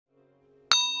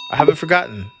I haven't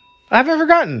forgotten.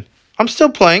 I'm still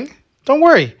playing. Don't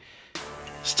worry.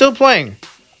 Still playing.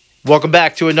 Welcome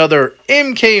back to another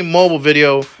Mkmobile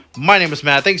video. My name is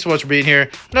Matt. Thanks so much for being here.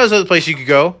 I know there's other place you could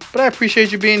go, but I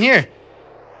appreciate you being here.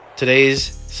 Today's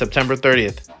September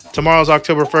 30th. Tomorrow's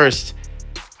October 1st.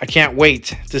 I can't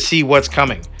wait to see what's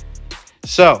coming.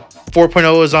 So,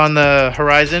 4.0 is on the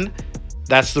horizon.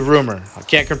 That's the rumor. I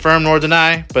can't confirm nor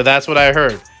deny, but that's what I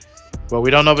heard. Well,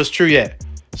 we don't know if it's true yet.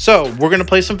 So, we're going to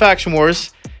play some Faction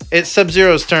Wars. It's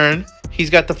Sub-Zero's turn. He's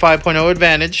got the 5.0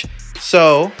 advantage.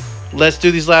 So, let's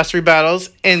do these last 3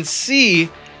 battles and see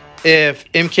if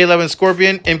MK11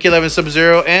 Scorpion, MK11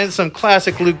 Sub-Zero, and some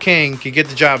classic Liu Kang can get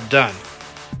the job done.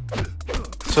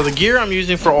 So the gear I'm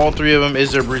using for all 3 of them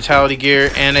is their Brutality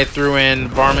gear, and I threw in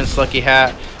Varmint's Lucky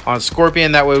Hat on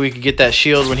Scorpion. That way we could get that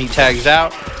shield when he tags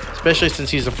out, especially since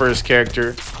he's the first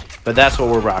character. But that's what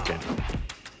we're rocking.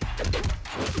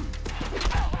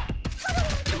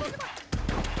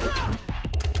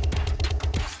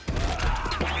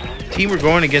 Team we're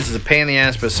going against is a pain in the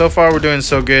ass, but so far we're doing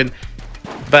so good.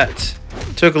 But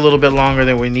took a little bit longer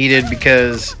than we needed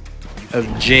because of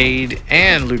Jade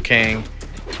and Liu Kang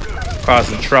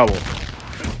causing trouble.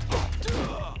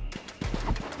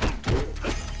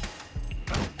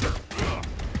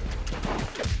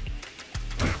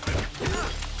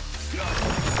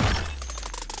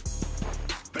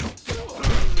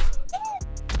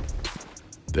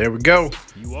 There we go.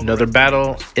 Another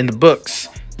battle in the books.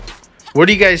 What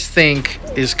do you guys think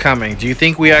is coming? Do you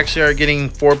think we actually are getting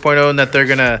 4.0 and that they're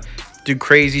going to do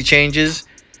crazy changes?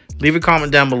 Leave a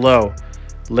comment down below.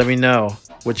 Let me know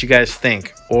what you guys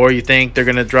think. Or you think they're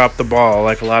going to drop the ball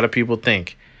like a lot of people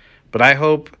think. But I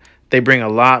hope they bring a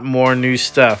lot more new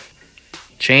stuff.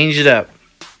 Change it up.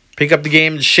 Pick up the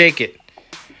game and shake it.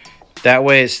 That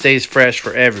way it stays fresh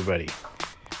for everybody.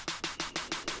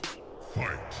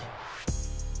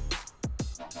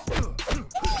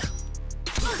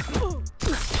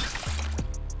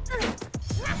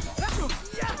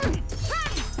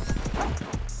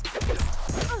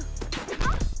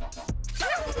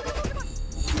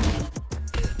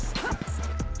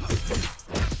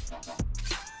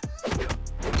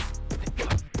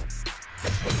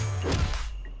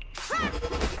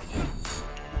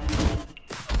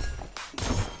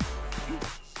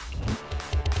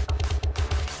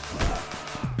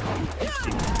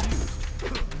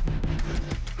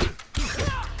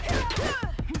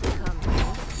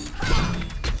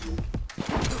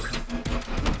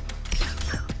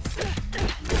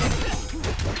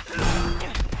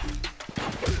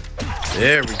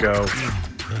 There we go.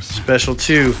 Special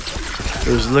 2. It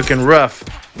was looking rough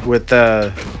with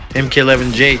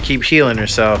MK11 Jade keep healing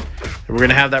herself. And we're going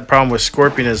to have that problem with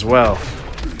Scorpion as well.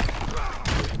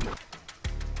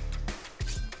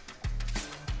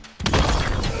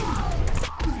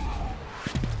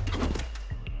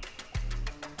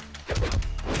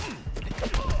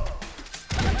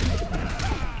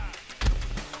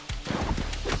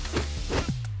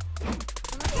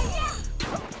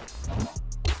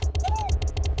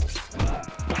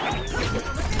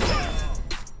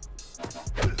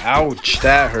 Ouch,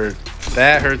 that hurt.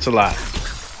 That hurts a lot.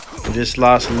 We just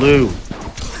lost Lou.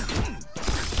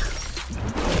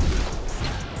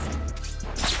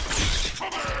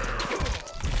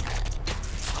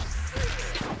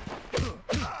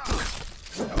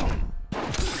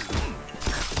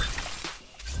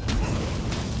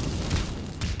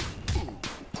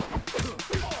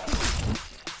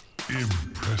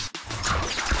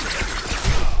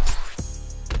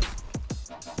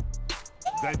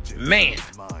 Man,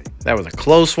 that was a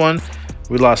close one.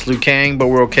 We lost Liu Kang, but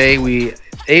we're okay. We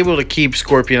able to keep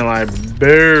Scorpion alive,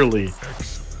 barely.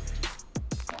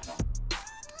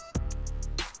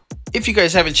 If you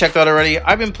guys haven't checked out already,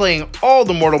 I've been playing all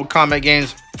the Mortal Kombat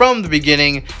games from the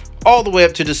beginning all the way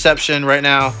up to Deception right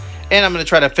now, and I'm going to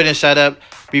try to finish that up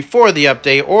before the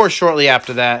update or shortly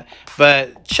after that.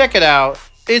 But check it out.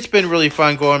 It's been really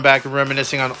fun going back and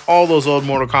reminiscing on all those old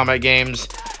Mortal Kombat games.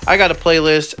 I got a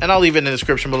playlist, and I'll leave it in the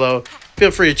description below.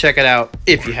 Feel free to check it out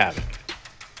if you haven't.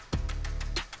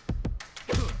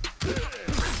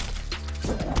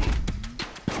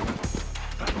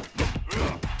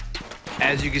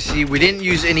 As you can see, we didn't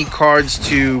use any cards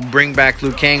to bring back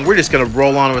Liu Kang. We're just going to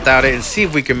roll on without it and see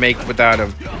if we can make it without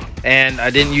him. And I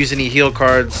didn't use any heal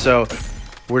cards, so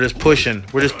we're just pushing.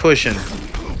 We're just pushing.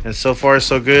 And so far,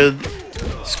 so good.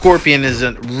 Scorpion is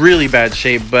in really bad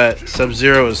shape, but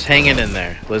Sub-Zero is hanging in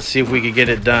there. Let's see if we can get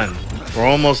it done. We're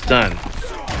almost done.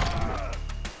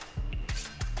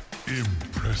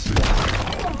 Impressive.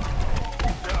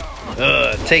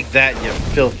 Take that, you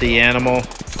filthy animal.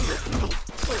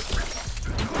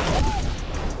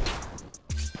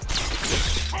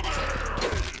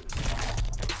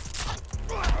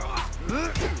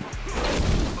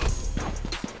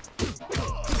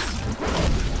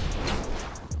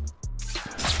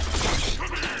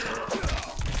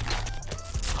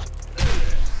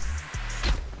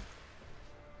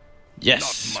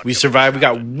 Yes, we survived. We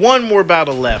got one more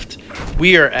battle left.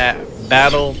 We are at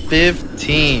battle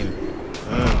 15.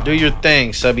 Do your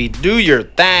thing, subby. Do your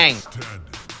thing.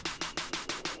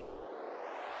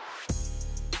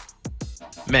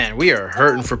 Man, we are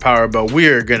hurting for power, but we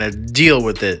are going to deal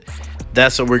with it.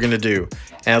 That's what we're going to do.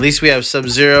 And at least we have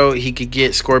Sub-Zero. He could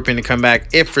get Scorpion to come back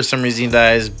if for some reason he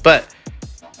dies. But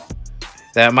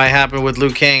that might happen with Liu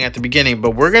Kang at the beginning.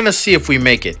 But we're going to see if we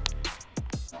make it.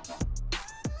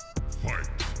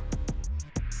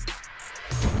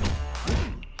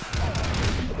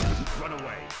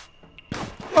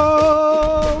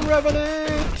 Oh,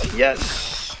 Revenant!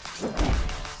 Yes!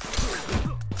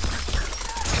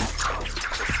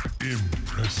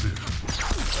 Impressive.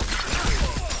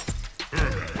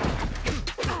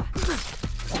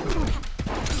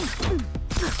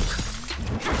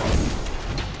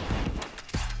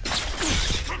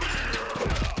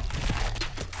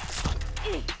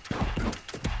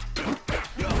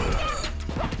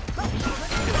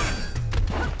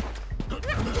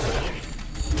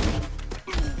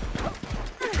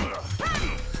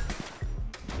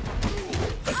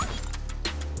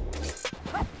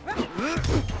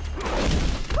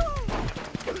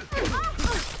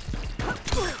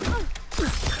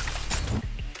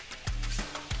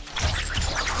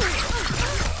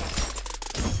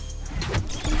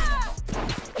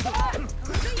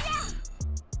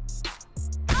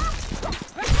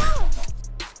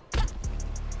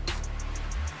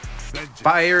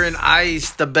 Fire and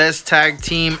Ice, the best tag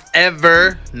team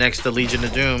ever, next to Legion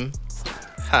of Doom.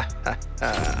 Ha ha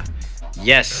ha.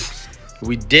 Yes,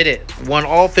 we did it. Won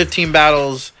all 15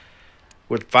 battles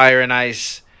with Fire and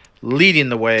Ice leading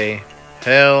the way.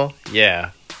 Hell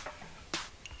yeah.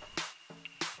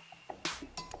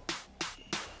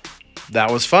 That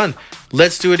was fun.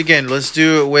 Let's do it again. Let's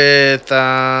do it with,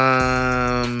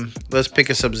 let's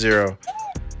pick a Sub-Zero.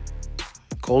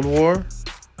 Cold War?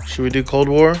 Should we do Cold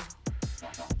War?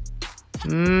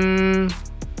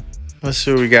 Let's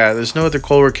see what we got. There's no other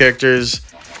Cold War characters.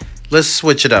 Let's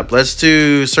switch it up. Let's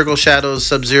do Circle Shadows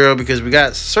Sub-Zero because we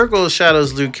got Circle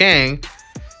Shadows Liu Kang.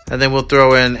 And then we'll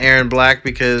throw in Aaron Black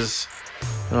because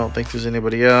I don't think there's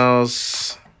anybody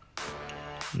else.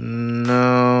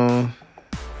 No.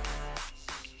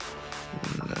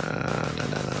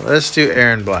 No. Let's do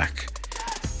Aaron Black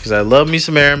because I love me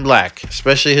some Aaron Black,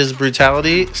 especially his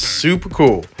brutality. Super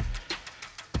cool.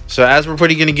 So as we're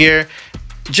putting in gear,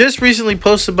 just recently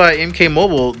posted by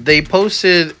Mkmobile, they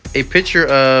posted a picture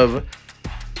of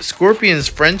Scorpion's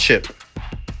friendship.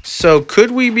 So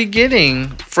could we be getting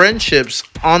friendships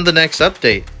on the next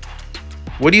update?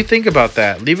 What do you think about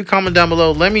that? Leave a comment down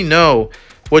below. Let me know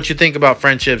what you think about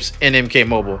friendships in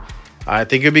Mkmobile. I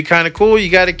think it'd be kind of cool. You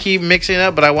got to keep mixing it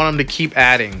up, but I want them to keep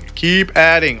adding. Keep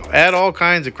adding. Add all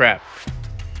kinds of crap.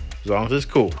 As long as it's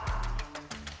cool.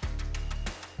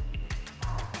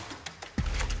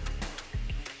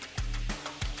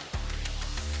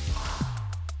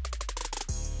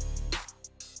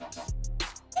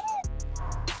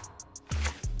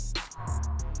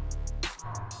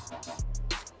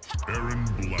 Aaron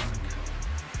Black.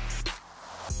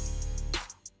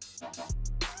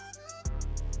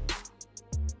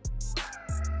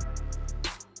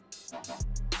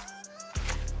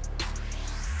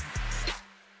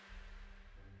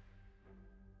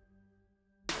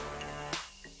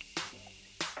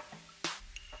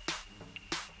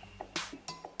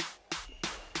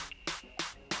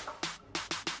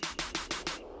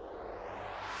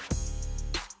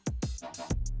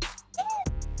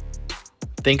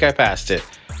 Think I passed it.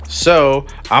 So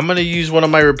I'm gonna use one of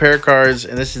my repair cards,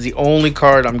 and this is the only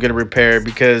card I'm gonna repair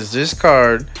because this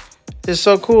card is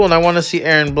so cool and I want to see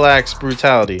Aaron Black's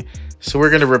brutality. So we're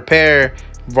gonna repair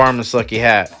Varmin's Lucky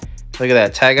Hat. Look at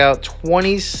that, tag out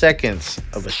 20 seconds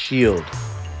of a shield.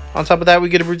 On top of that, we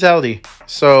get a brutality.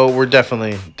 So we're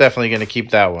definitely gonna keep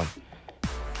that one.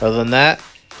 Other than that,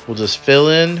 we'll just fill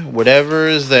in whatever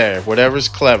is there, whatever's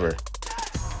clever.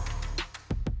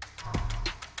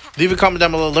 Leave a comment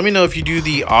down below. Let me know if you do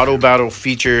the auto battle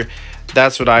feature.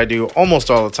 That's what I do almost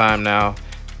all the time now.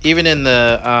 Even in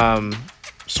the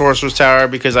Sorcerer's Tower,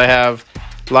 because I have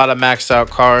a lot of maxed out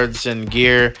cards and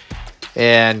gear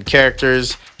and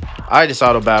characters. I just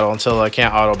auto battle until I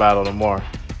can't auto battle no more.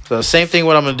 So same thing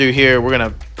what I'm going to do here. We're going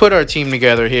to put our team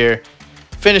together here.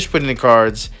 Finish putting the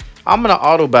cards. I'm going to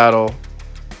auto battle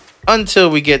until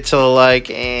we get to like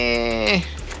 11,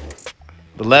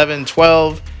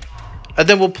 12. And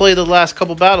then we'll play the last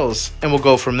couple battles and we'll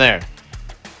go from there.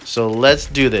 So let's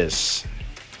do this.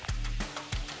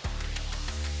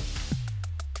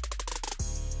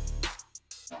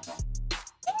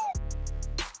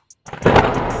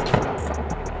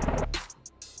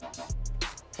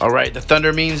 All right, the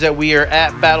thunder means that we are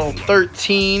at battle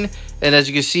 13. And as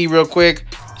you can see real quick,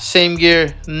 same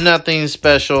gear, nothing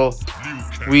special.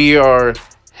 We are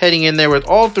heading in there with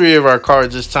all 3 of our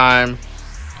cards this time.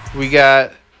 We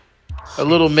got a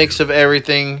little mix of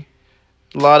everything.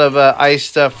 A lot of ice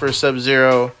stuff for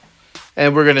Sub-Zero.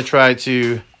 And we're going to try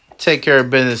to take care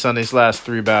of business on these last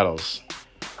 3 battles.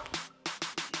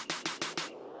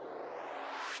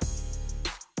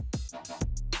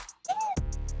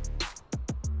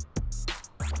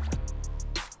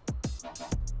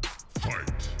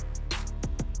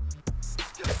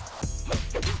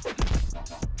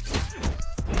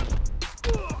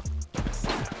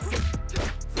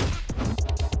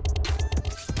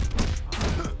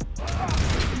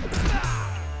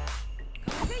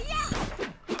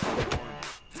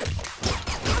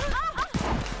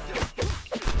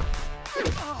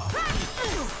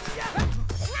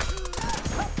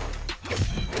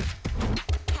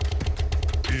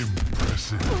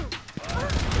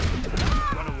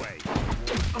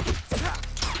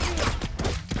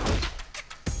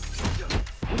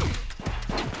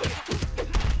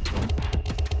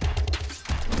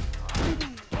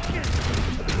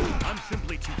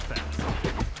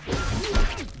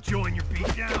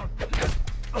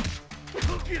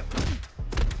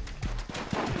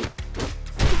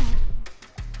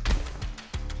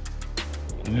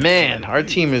 Man, our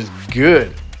team is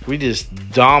good. We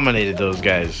just dominated those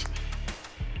guys.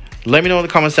 Let me know in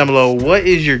the comments down below, what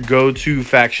is your go-to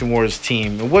Faction Wars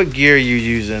team and what gear are you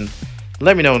using?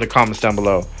 Let me know in the comments down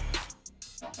below.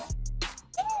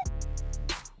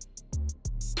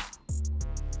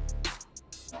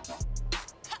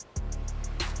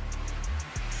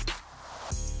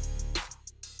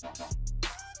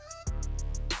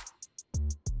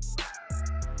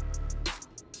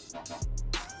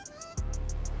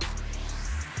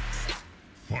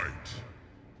 Fight.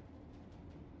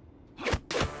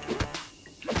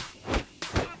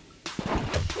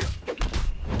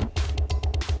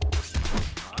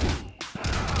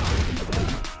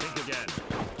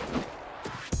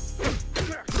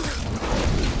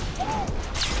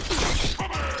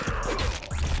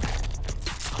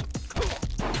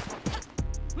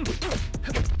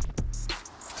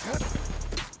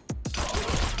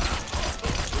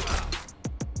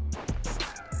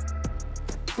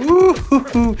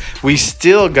 Ooh, we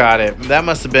still got it. That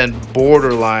must have been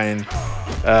borderline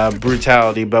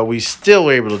brutality, but we still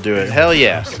were able to do it. Hell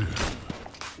yeah.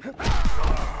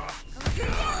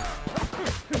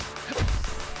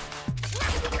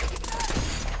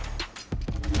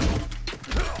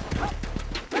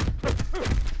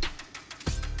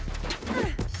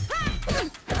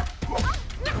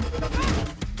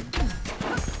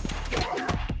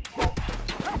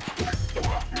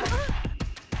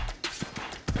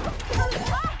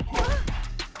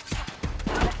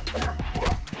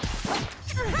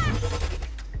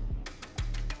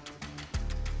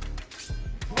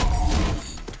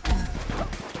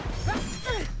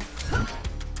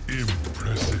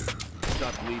 Impressive.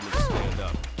 Stop leading, stand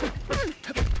up.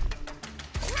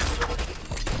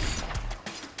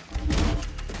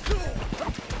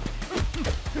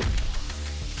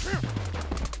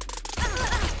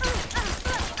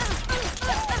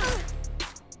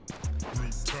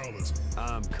 Brutality.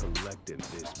 I'm collecting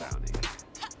this bounty.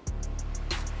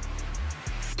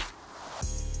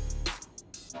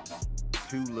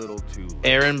 Too little, too late.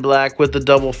 Aaron Black with the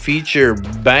double feature.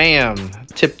 Bam.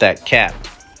 Tip that cap.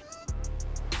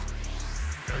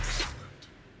 Excellent.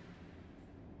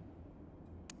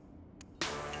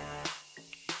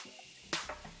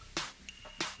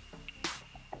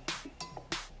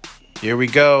 Here we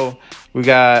go. We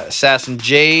got Assassin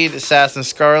Jade, Assassin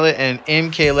Scarlet, and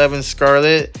MK11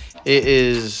 Scarlet. It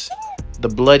is the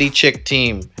Bloody Chick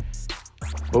team.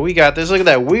 But we got this. Look at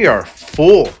that. We are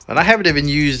full. And I haven't even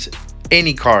used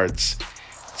any cards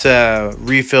to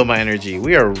refill my energy.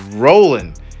 We are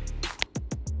rolling.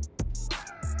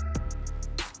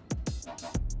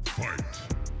 Fight.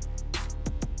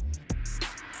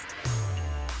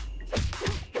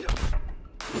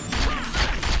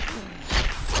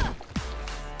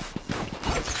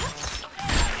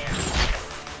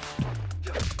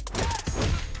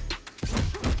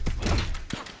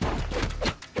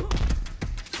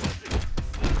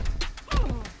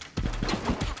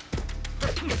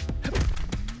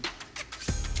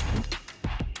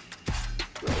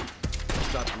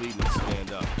 Stop leading,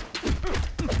 stand up.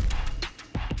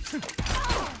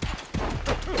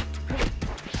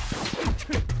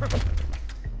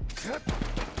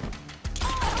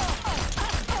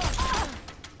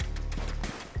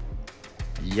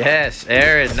 Yes,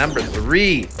 Aaron, number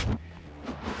 3.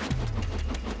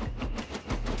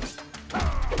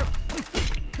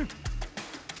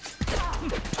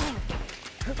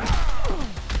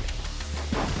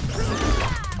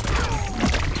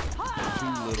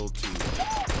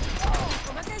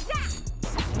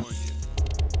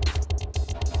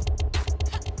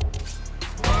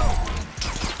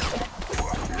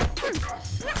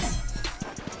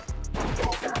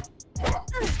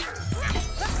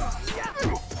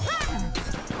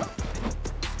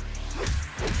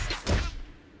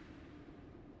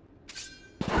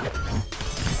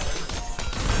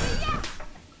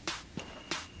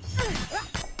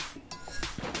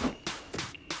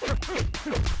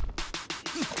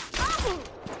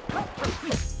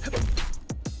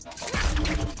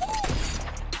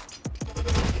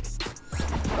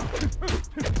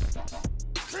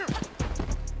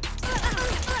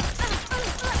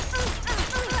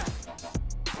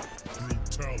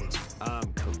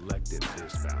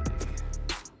 this bounty.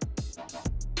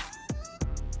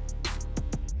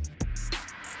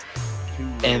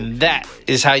 And that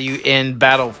is how you end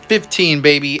battle 15,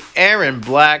 baby. Aaron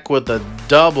Black with a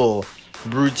double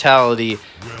brutality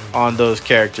on those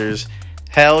characters.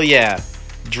 Hell yeah.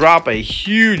 Drop a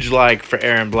huge like for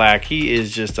Aaron Black. He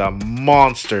is just a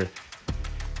monster.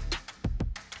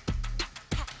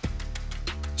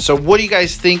 So what do you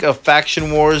guys think of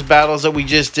Faction Wars battles that we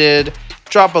just did?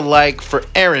 Drop a like for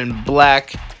Aaron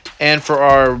Black and for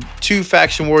our 2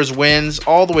 Faction Wars wins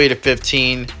all the way to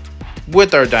 15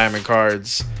 with our diamond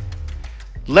cards.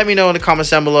 Let me know in the comments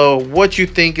down below what you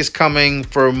think is coming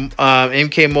for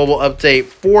MK Mobile Update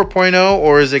 4.0,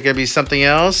 or is it going to be something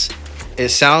else? It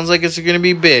sounds like it's going to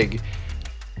be big.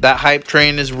 That hype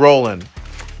train is rolling.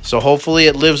 So hopefully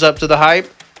it lives up to the hype.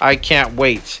 I can't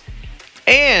wait.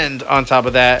 And on top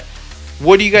of that,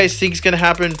 what do you guys think is going to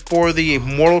happen for the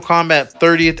Mortal Kombat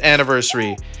 30th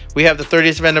anniversary? We have the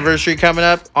 30th anniversary coming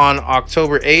up on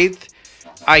October 8th.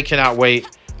 I cannot wait.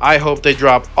 I hope they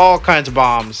drop all kinds of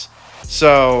bombs.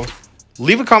 So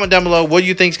leave a comment down below. What do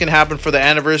you think is going to happen for the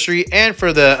anniversary and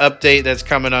for the update that's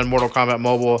coming on Mortal Kombat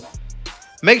Mobile?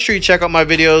 Make sure you check out my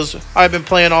videos. I've been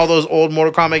playing all those old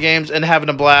Mortal Kombat games and having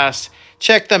a blast.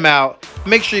 Check them out.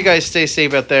 Make sure you guys stay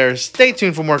safe out there. Stay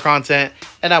tuned for more content,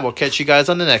 and I will catch you guys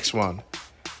on the next one.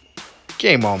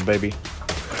 Game on, baby.